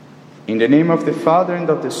In the name of the Father, and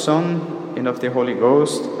of the Son, and of the Holy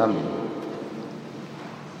Ghost. Amen.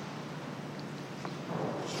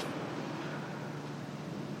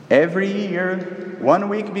 Every year, 1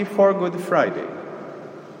 week before Good Friday,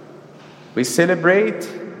 we celebrate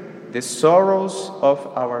the sorrows of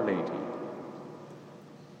Our Lady.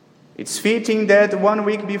 It's fitting that 1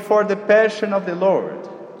 week before the Passion of the Lord,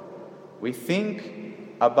 we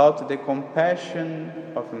think about the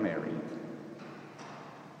compassion of Mary.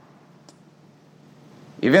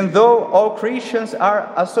 Even though all Christians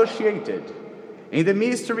are associated in the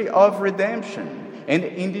mystery of redemption, and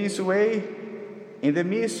in this way, in the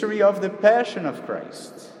mystery of the Passion of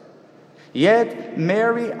Christ, yet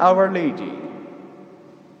Mary, Our Lady,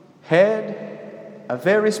 had a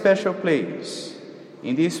very special place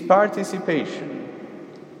in this participation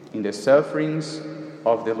in the sufferings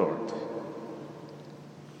of the Lord.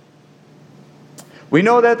 We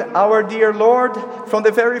know that our dear Lord, from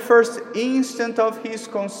the very first instant of His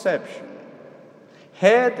conception,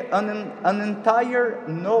 had an entire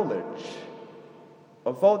knowledge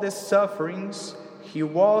of all the sufferings He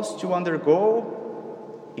was to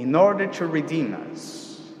undergo in order to redeem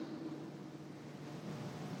us.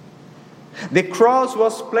 The cross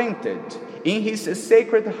was planted in His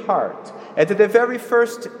Sacred Heart at the very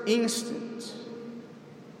first instant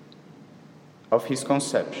of His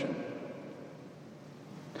conception.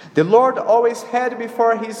 The Lord always had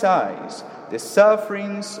before His eyes the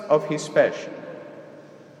sufferings of His Passion.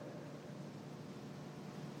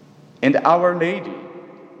 And Our Lady,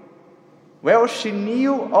 well, she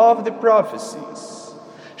knew of the prophecies.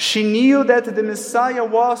 She knew that the Messiah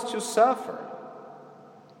was to suffer.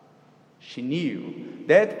 She knew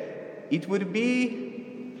that it would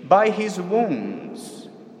be by His wounds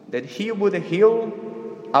that He would heal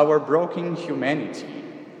our broken humanity.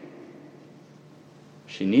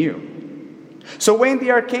 She knew. So when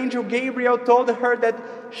the Archangel Gabriel told her that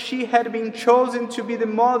she had been chosen to be the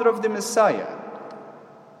mother of the Messiah,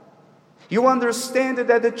 you understand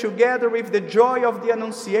that together with the joy of the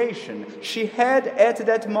Annunciation she had at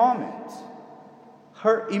that moment,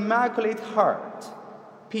 her immaculate heart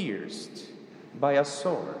pierced by a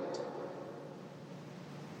sword.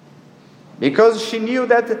 Because she knew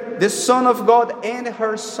that the Son of God and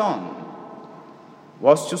her Son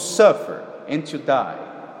was to suffer and to die,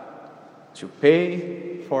 to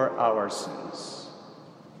pay for our sins.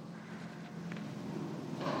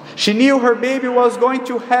 She knew her baby was going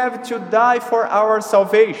to have to die for our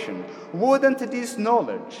salvation. Wouldn't this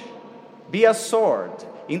knowledge be a sword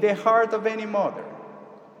in the heart of any mother?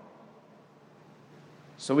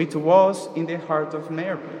 So it was in the heart of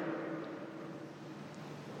Mary.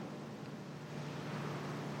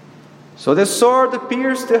 So the sword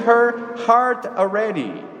pierced her heart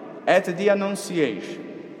already at the Annunciation.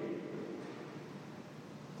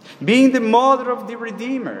 Being the mother of the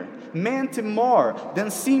Redeemer meant more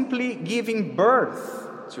than simply giving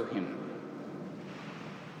birth to Him.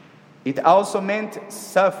 It also meant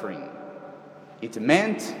suffering. It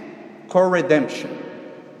meant co-redemption.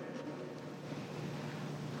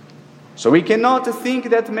 So we cannot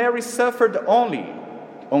think that Mary suffered only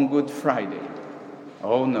on Good Friday.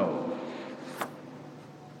 Oh no.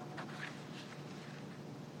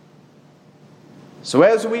 So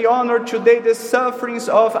as we honor today the sufferings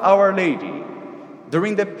of Our Lady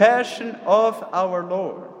during the Passion of our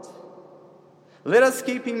Lord, let us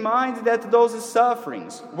keep in mind that those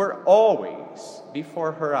sufferings were always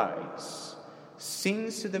before her eyes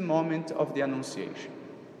since the moment of the Annunciation.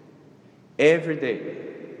 Every day,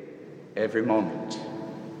 every moment.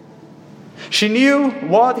 She knew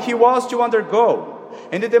what He was to undergo,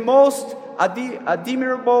 and the most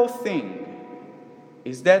admirable thing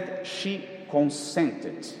is that she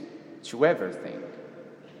consented to everything.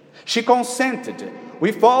 She consented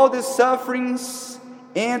with all the sufferings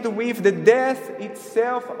and with the death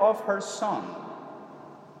itself of her Son,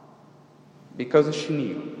 because she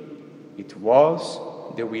knew it was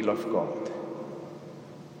the will of God.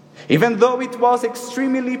 Even though it was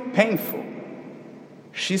extremely painful,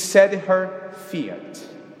 she said her fiat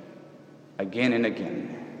again and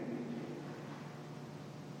again.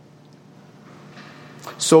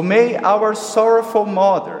 So may our sorrowful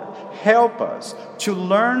Mother help us to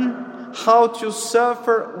learn how to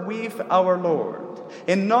suffer with our Lord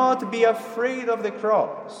and not be afraid of the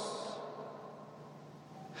cross.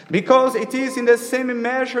 Because it is in the same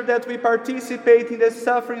measure that we participate in the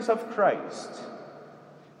sufferings of Christ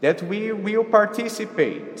that we will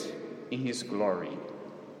participate in His glory.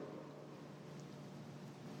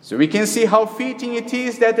 So we can see how fitting it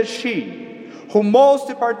is that she, who most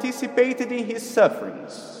participated in His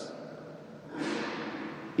sufferings,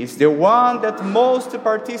 is the one that most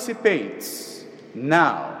participates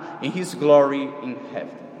now in his glory in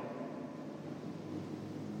heaven.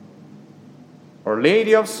 Our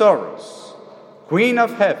Lady of Sorrows, Queen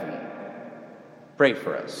of Heaven, pray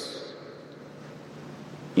for us.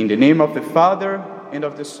 In the name of the Father, and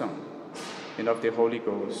of the Son, and of the Holy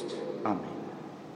Ghost. Amen.